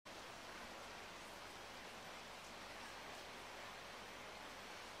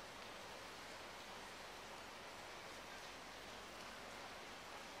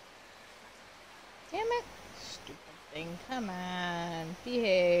Come on.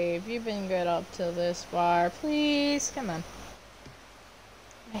 Behave. You've been good up till this far. Please. Come on.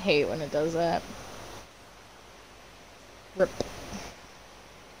 I hate when it does that. Rip.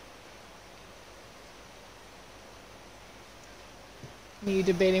 Me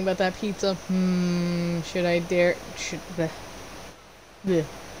debating about that pizza. Should I dare?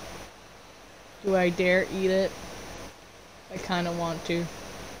 Do I dare eat it? I kind of want to.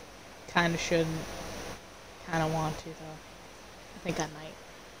 Kind of shouldn't. Kind of want to though. I think I might.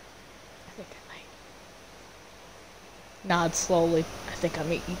 Nod slowly. I think I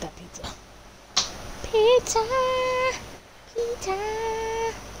may eat that pizza. Pizza! Pizza!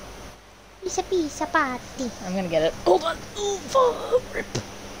 Pizza, pizza party. I'm gonna get it. Hold on. Ooh, rip.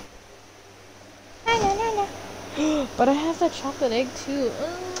 No. But I have that chocolate egg too. Oh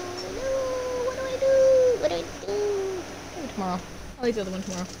no. What do I do? Maybe tomorrow. I'll eat the other one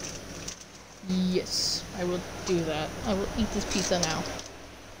tomorrow. Yes, I will do that. I will eat this pizza now.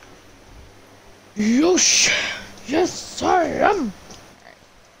 Yosh! Yes, I am!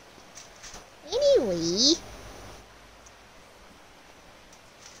 Anyway...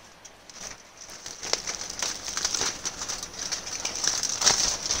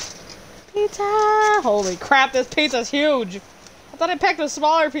 Pizza! Holy crap, this pizza's huge! I thought I picked a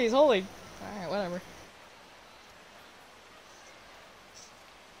smaller piece, holy... Alright, whatever.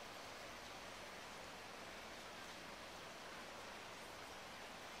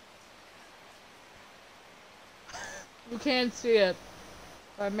 You can't see it,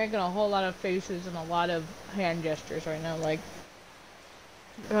 but I'm making a whole lot of faces and a lot of hand gestures right now, like,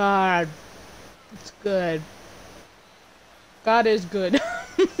 God, it's good. God is good.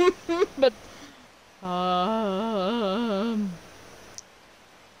 But, oh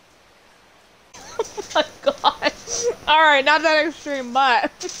my God. Alright, not that extreme,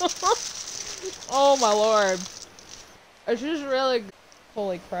 but, oh my Lord. It's just really,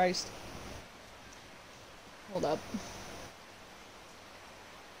 holy Christ. Hold up.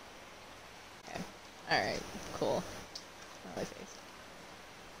 Alright, cool. Not my face.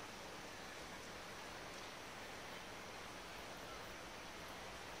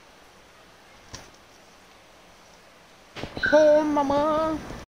 Oh, mama!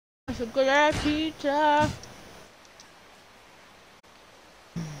 That's a good ass pizza!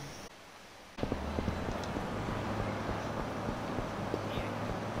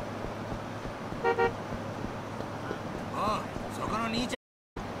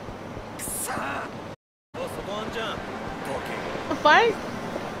 Fight?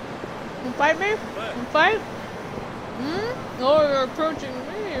 You fight me? You fight? Oh, you're approaching me.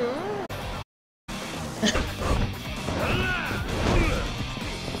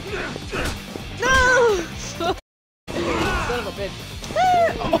 No! Son of a bitch.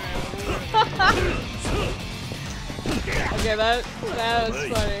 Okay, that was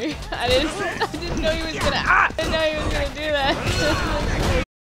funny. I didn't know he was gonna. I didn't know he was gonna do that.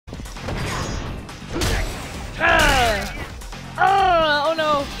 Oh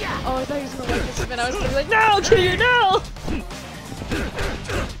no! Oh, I thought he was gonna like this, and I was gonna be like, no, Kitty, no!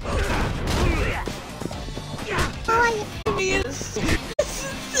 He is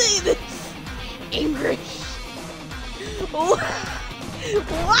say this English.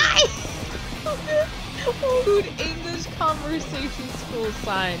 Why? Dude, English conversation school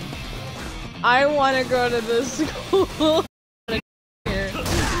sign. I want to go to this school. Can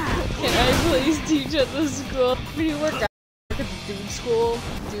I please teach at this school? Can you work out? At the dude school,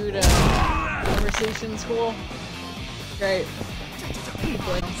 dude conversation school. Great.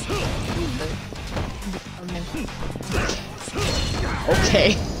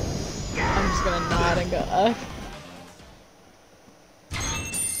 Okay. I'm just gonna nod and go,